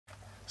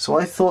So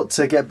I thought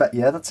to get back,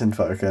 yeah, that's in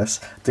focus.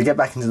 To get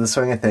back into the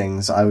swing of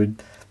things, I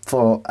would,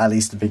 for at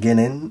least the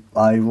beginning,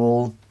 I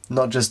will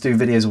not just do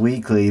videos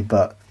weekly,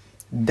 but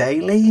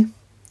daily,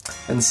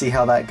 and see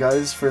how that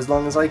goes for as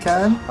long as I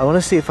can. I want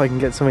to see if I can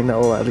get something that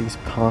will at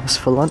least pass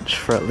for lunch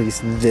for at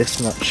least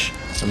this much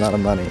amount of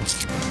money.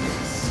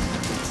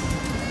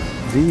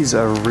 These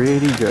are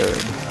really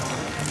good.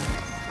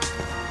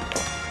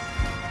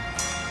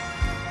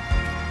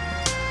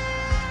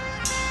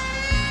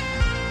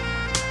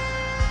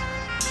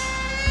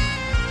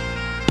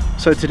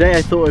 So today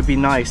I thought it would be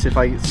nice if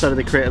I started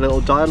to create a little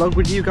dialogue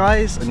with you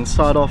guys and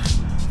start off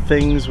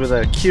things with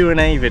a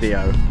Q&A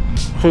video.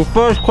 So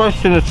first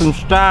question is from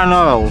Stan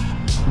Earls.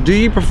 Do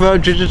you prefer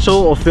digital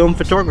or film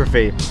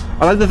photography?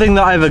 I like to think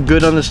that I have a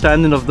good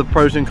understanding of the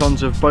pros and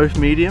cons of both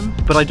medium,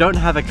 but I don't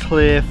have a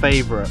clear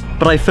favourite.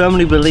 But I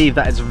firmly believe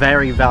that it's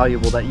very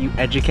valuable that you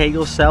educate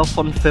yourself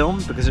on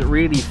film, because it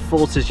really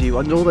forces you,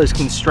 under all those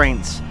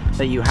constraints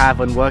that you have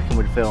when working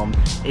with film,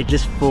 it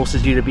just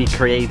forces you to be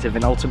creative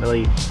and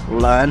ultimately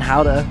learn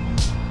how to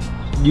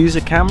use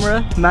a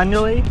camera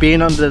manually.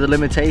 Being under the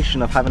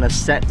limitation of having a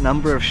set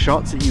number of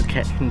shots that you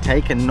can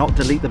take and not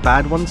delete the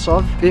bad ones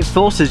of, it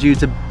forces you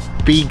to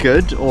be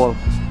good, or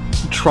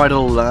try to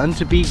learn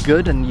to be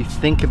good, and you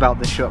think about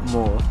the shot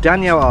more.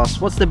 Danielle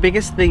asks, what's the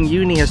biggest thing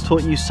uni has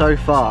taught you so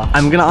far?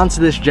 I'm gonna answer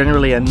this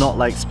generally and not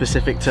like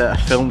specific to a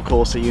film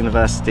course at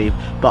university,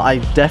 but I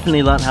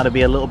definitely learned how to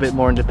be a little bit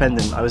more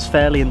independent. I was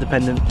fairly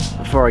independent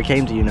before I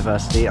came to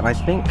university, and I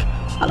think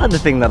I like to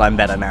think that I'm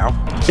better now.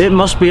 It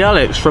Must Be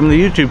Alex from the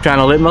YouTube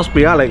channel It Must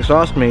Be Alex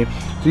asked me,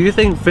 do you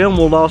think film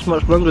will last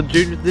much longer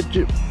due to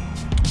digital?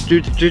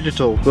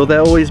 Will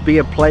there always be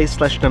a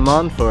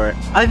place/demand for it?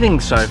 I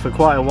think so, for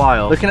quite a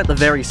while. Looking at the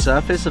very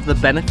surface of the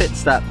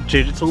benefits that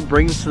digital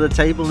brings to the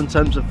table in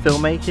terms of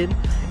filmmaking,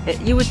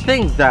 you would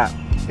think that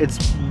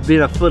it's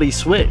been a fully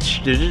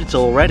switched to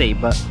digital already,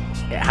 but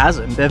it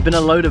hasn't. There have been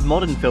a load of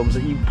modern films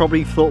that you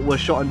probably thought were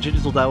shot on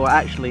digital that were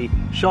actually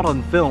shot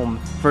on film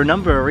for a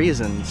number of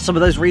reasons. Some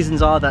of those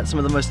reasons are that some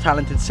of the most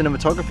talented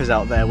cinematographers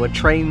out there were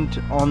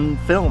trained on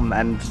film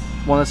and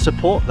want to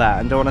support that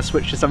and don't want to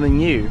switch to something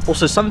new.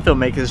 Also, some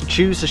filmmakers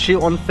choose to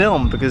shoot on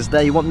film because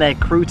they want their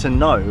crew to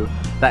know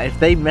that if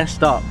they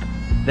messed up,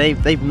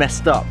 they've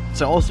messed up.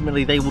 So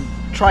ultimately they will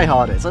try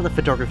harder. It's like the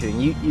photography thing.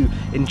 You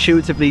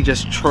intuitively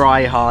just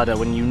try harder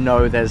when you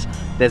know there's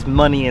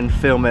money in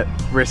film at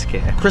risk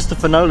here.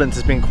 Christopher Nolan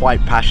has been quite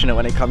passionate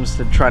when it comes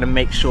to trying to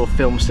make sure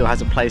film still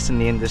has a place in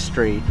the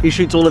industry. He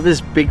shoots all of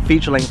his big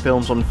feature-length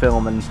films on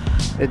film, and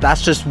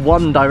that's just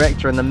one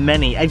director in the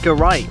many. Edgar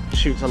Wright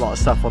shoots a lot of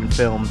stuff on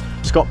film.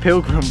 Scott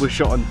Pilgrim was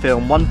shot on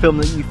film. One film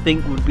that you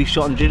think would be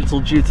shot on digital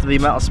due to the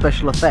amount of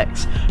special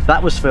effects,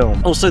 that was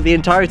film. Also, the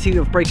entirety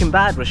of Breaking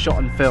Bad was shot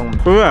on film.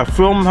 So yeah,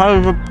 film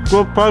has a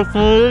good place in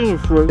the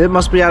industry. It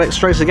Must Be Alex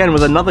strikes again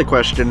with another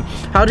question.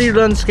 How do you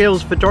learn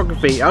skills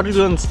photography? How do you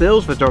learn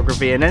stills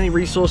photography? And any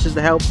resources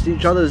to help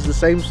each other is the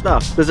same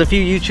stuff. There's a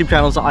few YouTube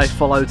channels that I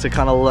follow to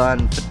kind of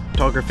learn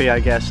photography, I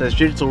guess. There's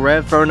Digital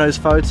Rev, Thronos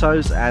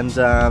Photos, and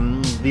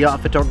The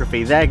Art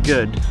Photography. They're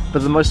good,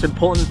 but the most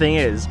important thing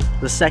is,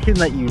 the second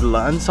that you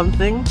learn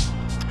something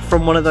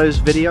from one of those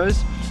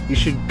videos, you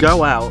should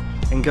go out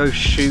and go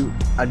shoot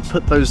and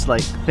put those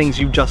like things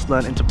you just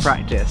learned into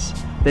practice.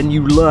 Then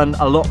you learn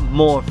a lot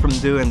more from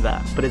doing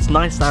that. But it's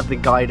nice to have the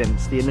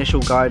guidance, the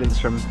initial guidance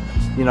from,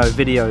 you know,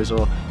 videos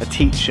or a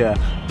teacher,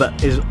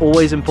 but it's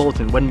always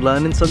important when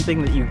learning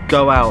something that you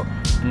go out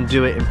and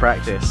do it in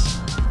practice.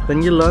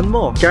 Then you learn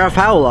more. Gareth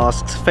Howell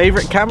asks,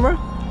 favorite camera?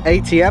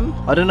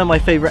 ATM? I don't know my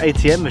favorite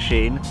ATM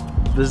machine,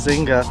 the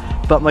Zinger,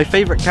 but my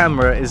favorite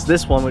camera is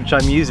this one which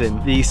I'm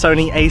using, the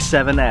Sony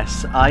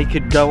A7S. I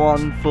could go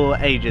on for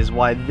ages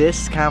why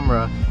this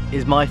camera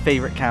is my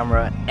favorite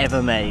camera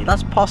ever made.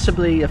 That's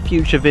possibly a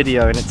future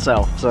video in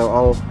itself, so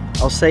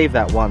I'll save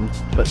that one.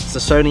 But it's the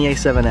Sony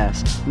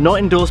A7S. Not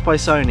endorsed by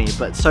Sony,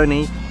 but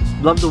Sony,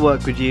 love to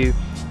work with you.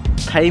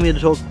 Pay me to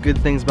talk good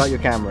things about your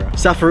camera.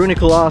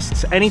 Safarunical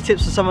asks, any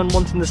tips for someone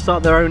wanting to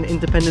start their own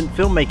independent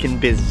filmmaking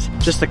biz?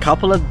 Just a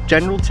couple of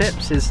general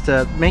tips is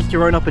to make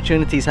your own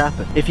opportunities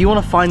happen. If you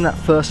want to find that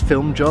first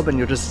film job and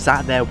you're just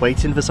sat there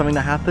waiting for something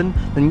to happen,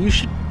 then you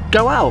should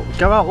go out,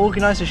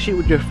 organize a shoot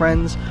with your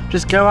friends,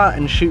 just go out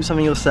and shoot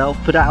something yourself,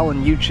 put it out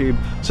on YouTube,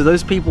 so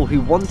those people who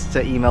want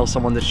to email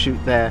someone to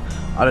shoot their,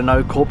 I don't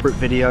know, corporate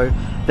video,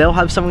 they'll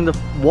have something to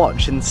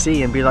watch and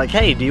see and be like,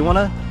 hey, do you want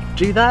to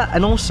do that?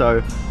 And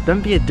also,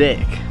 don't be a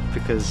dick,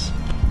 because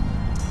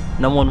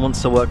no one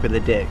wants to work with a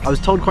dick. I was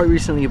told quite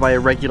recently by a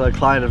regular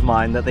client of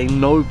mine that they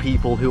know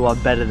people who are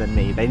better than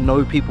me. They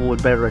know people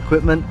with better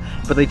equipment,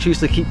 but they choose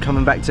to keep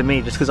coming back to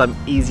me just because I'm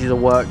easy to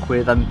work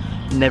with, I'm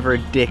never a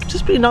dick.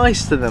 Just be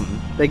nice to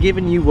them. They're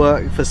giving you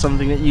work for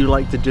something that you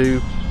like to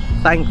do.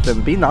 Thank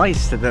them, be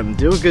nice to them,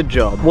 do a good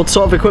job. What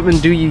sort of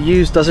equipment do you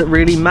use? Does it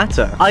really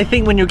matter? I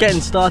think when you're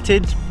getting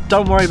started,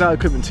 don't worry about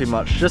equipment too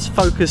much, just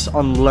focus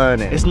on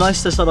learning. It's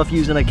nice to start off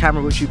using a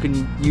camera which you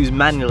can use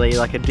manually,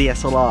 like a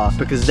DSLR,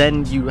 because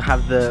then you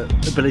have the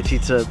ability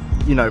to,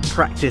 you know,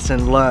 practice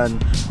and learn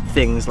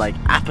things like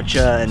aperture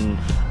and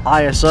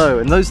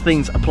ISO, and those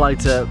things apply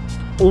to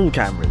all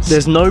cameras.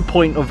 There's no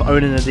point of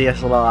owning a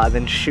DSLR and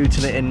then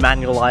shooting it in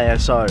manual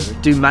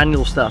ISO. Do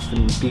manual stuff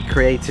and be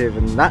creative,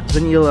 and that's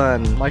when you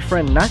learn. My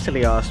friend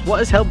Natalie asked, what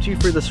has helped you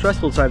through the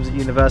stressful times at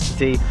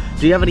university?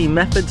 Do you have any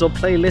methods or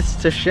playlists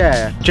to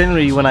share?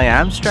 Generally, when I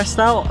am stressed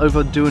out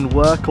over doing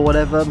work or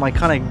whatever, my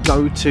kind of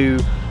go-to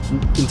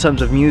in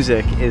terms of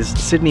music is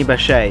Sidney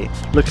Bechet.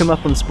 Look him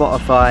up on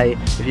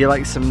Spotify. If you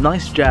like some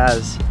nice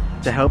jazz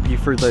to help you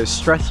through those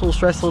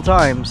stressful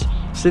times,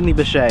 Sidney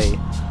Bechet.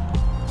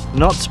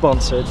 Not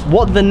sponsored.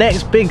 What the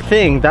next big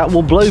thing that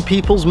will blow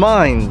people's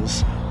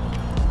minds?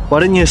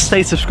 Why don't you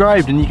stay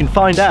subscribed and you can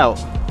find out?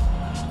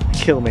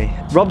 Kill me.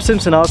 Rob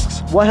Simpson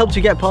asks, what helped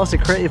you get past a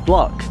creative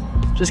block?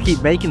 Just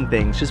keep making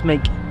things, just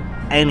make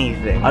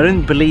anything. I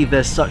don't believe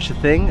there's such a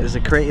thing as a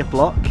creative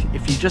block.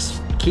 If you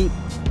just keep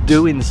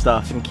doing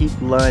stuff and keep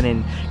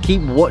learning,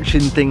 keep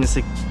watching things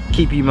to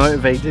keep you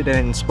motivated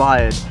and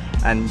inspired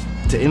and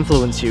to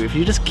influence you. If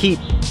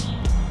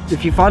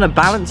you find a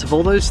balance of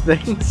all those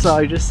things that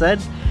I just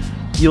said,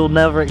 you'll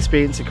never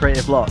experience a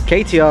creative block.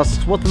 Katie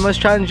asks, what's the most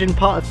challenging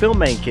part of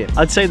filmmaking?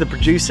 I'd say the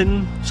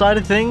producing side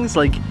of things.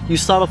 Like, you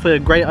start off with a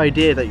great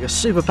idea that you're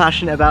super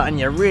passionate about and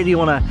you really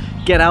want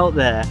to get out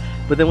there,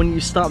 but then when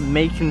you start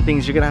making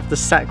things, you're gonna have to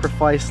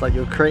sacrifice like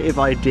your creative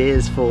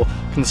ideas for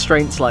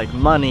constraints like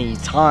money,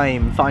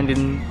 time,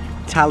 finding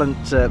talent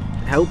to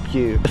help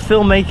you. The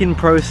filmmaking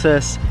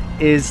process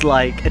is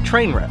like a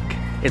train wreck.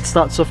 It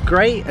starts off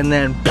great and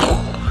then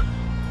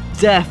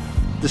death,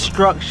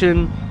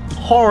 destruction,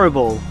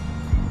 horrible.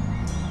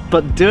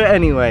 But do it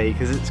anyway,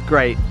 because it's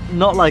great.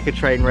 Not like a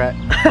train wreck.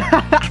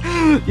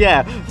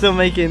 Yeah,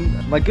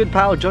 filmmaking. My good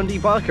pal John D.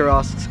 Barker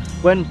asks,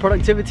 when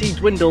productivity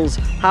dwindles,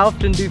 how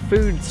often do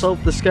food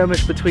solve the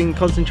skirmish between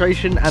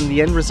concentration and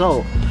the end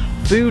result?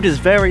 Food is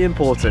very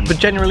important, but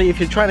generally if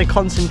you're trying to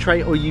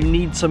concentrate or you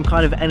need some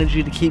kind of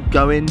energy to keep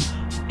going,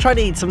 try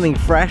to eat something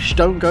fresh.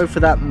 Don't go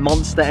for that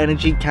Monster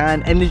Energy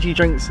can. Energy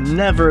drink's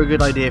never a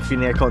good idea if you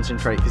need to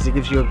concentrate, because it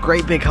gives you a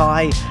great big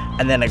high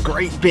and then a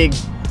great big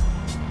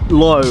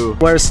low,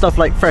 whereas stuff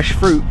like fresh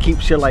fruit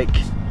keeps you like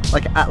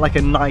at like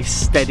a nice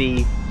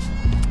steady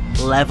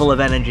level of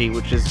energy,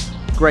 which is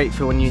great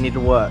for when you need to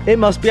work. It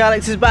Must Be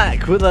Alex is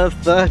back with a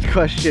third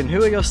question.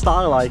 Who are your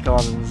style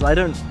icons? I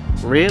don't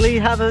really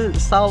have a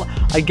style.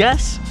 I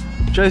guess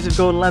Joseph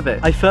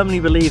Gordon-Levitt. I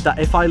firmly believe that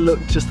if I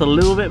looked just a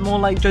little bit more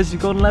like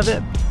Joseph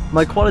Gordon-Levitt,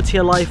 my quality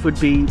of life would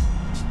be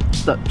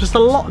just a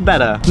lot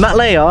better. Matt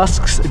Lay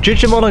asks,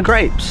 Digimon or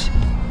grapes?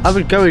 I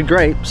would go with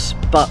grapes,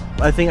 but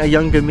I think a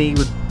younger me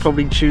would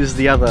probably choose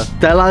the other.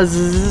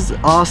 Delaz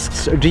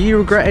asks, do you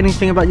regret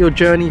anything about your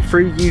journey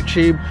through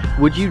YouTube?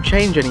 Would you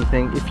change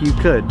anything if you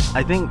could?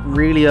 I think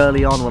really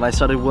early on when I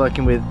started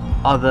working with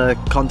other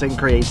content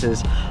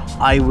creators,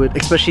 I would,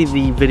 especially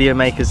the video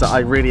makers that I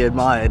really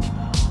admired,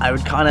 I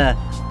would kind of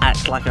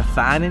act like a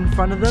fan in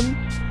front of them.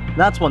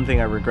 That's one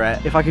thing I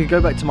regret. If I could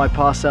go back to my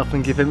past self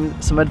and give him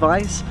some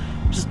advice,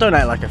 just don't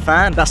act like a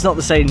fan. That's not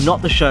to say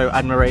not to show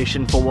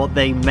admiration for what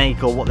they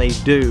make or what they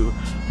do,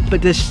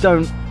 but just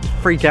don't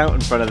freak out in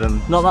front of them.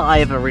 Not that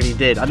I ever really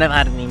did. I never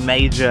had any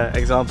major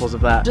examples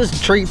of that.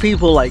 Just treat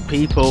people like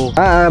people.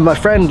 My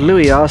friend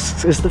Louis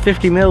asks, is the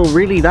 50mm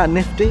really that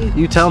nifty?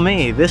 You tell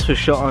me. This was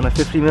shot on a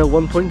 50mm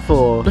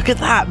 1.4. Look at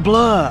that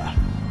blur.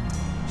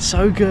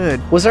 So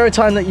good. Was there a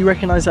time that you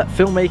recognized that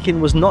filmmaking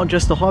was not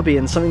just a hobby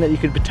and something that you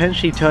could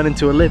potentially turn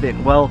into a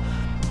living? Well,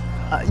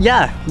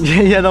 yeah,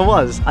 there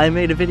was. I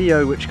made a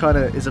video which kind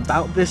of is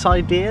about this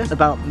idea,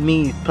 about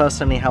me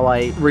personally, how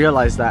I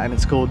realized that, and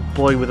it's called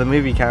Boy with a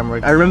Movie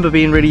Camera. I remember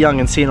being really young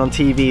and seeing on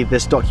TV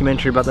this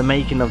documentary about the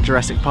making of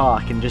Jurassic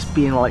Park and just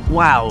being like,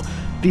 wow,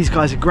 these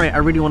guys are great, I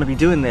really want to be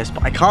doing this,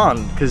 but I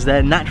can't because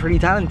they're naturally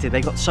talented.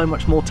 They got so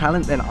much more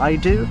talent than I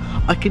do.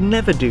 I could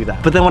never do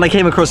that. But then when I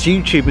came across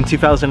YouTube in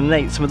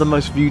 2008, some of the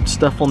most viewed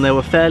stuff on there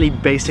were fairly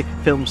basic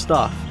film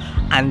stuff.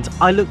 And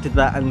I looked at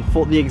that and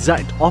thought the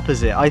exact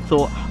opposite. I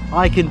thought,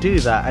 I can do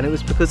that, and it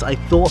was because I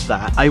thought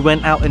that. I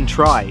went out and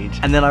tried,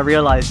 and then I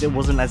realized it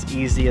wasn't as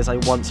easy as I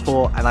once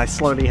thought, and I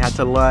slowly had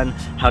to learn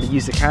how to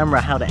use the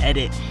camera, how to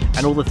edit,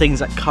 and all the things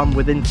that come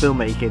within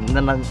filmmaking. And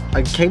then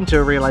I came to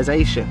a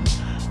realization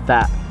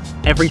that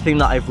everything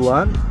that I've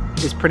learned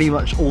is pretty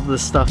much all the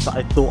stuff that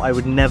I thought I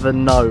would never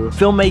know.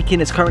 Filmmaking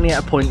is currently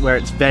at a point where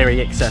it's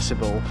very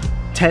accessible.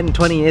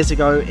 10-20 years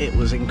ago, it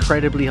was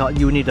incredibly hard.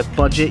 You would need a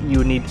budget, you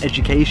would need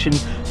education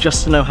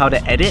just to know how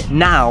to edit.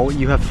 Now,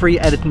 you have free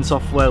editing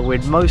software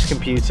with most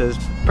computers,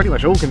 pretty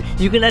much all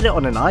you can edit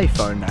on an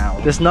iPhone now.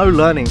 There's no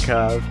learning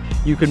curve.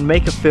 You can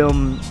make a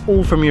film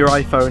all from your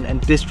iPhone and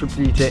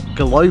distribute it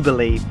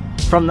globally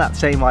from that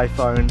same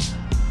iPhone.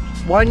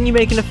 Why aren't you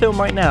making a film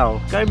right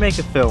now? Go make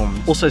a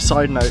film. Also,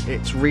 side note,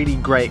 it's really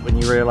great when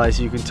you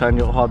realize you can turn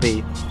your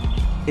hobby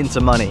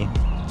into money.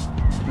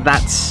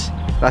 That's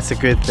a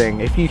good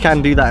thing. If you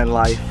can do that in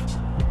life,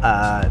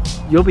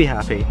 you'll be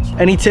happy.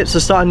 Any tips for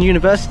starting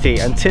university,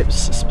 and tips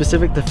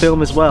specific to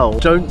film as well?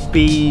 Don't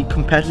be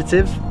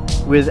competitive.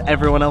 with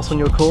everyone else on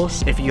your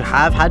course. If you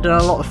have had done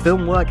a lot of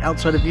film work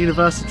outside of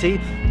university,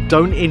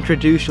 don't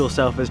introduce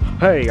yourself as,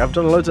 hey, I've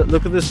done loads of,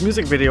 look at this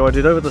music video I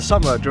did over the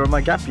summer during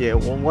my gap year,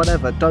 or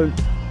whatever. Don't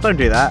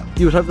do that.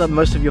 You would hope that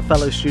most of your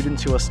fellow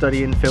students who are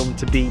studying film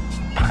to be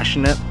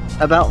passionate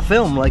about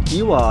film like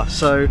you are.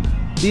 So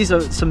these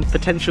are some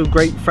potential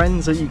great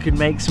friends that you can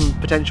make, some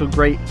potential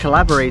great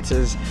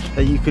collaborators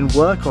that you can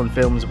work on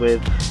films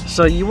with.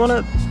 So you want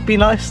to be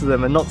nice to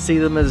them and not see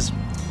them as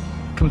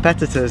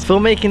competitors.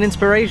 Filmmaking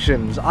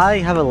inspirations, I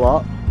have a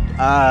lot.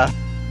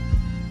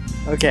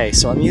 Okay,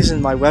 so I'm using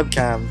my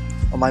webcam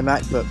on my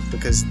MacBook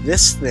because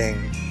this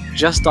thing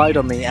just died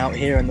on me out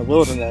here in the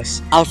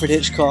wilderness. Alfred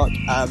Hitchcock,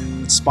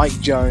 Spike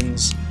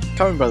Jonze,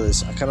 Coen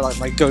Brothers are kind of like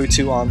my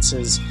go-to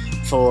answers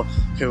for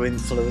who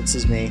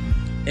influences me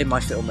in my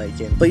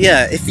filmmaking. But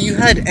yeah, if you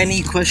had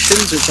any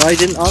questions which I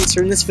didn't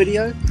answer in this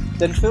video,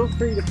 then feel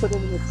free to put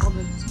them in the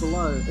comments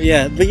below.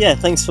 But yeah,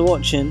 thanks for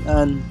watching,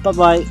 and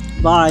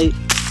bye.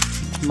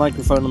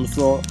 Microphone on the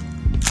floor.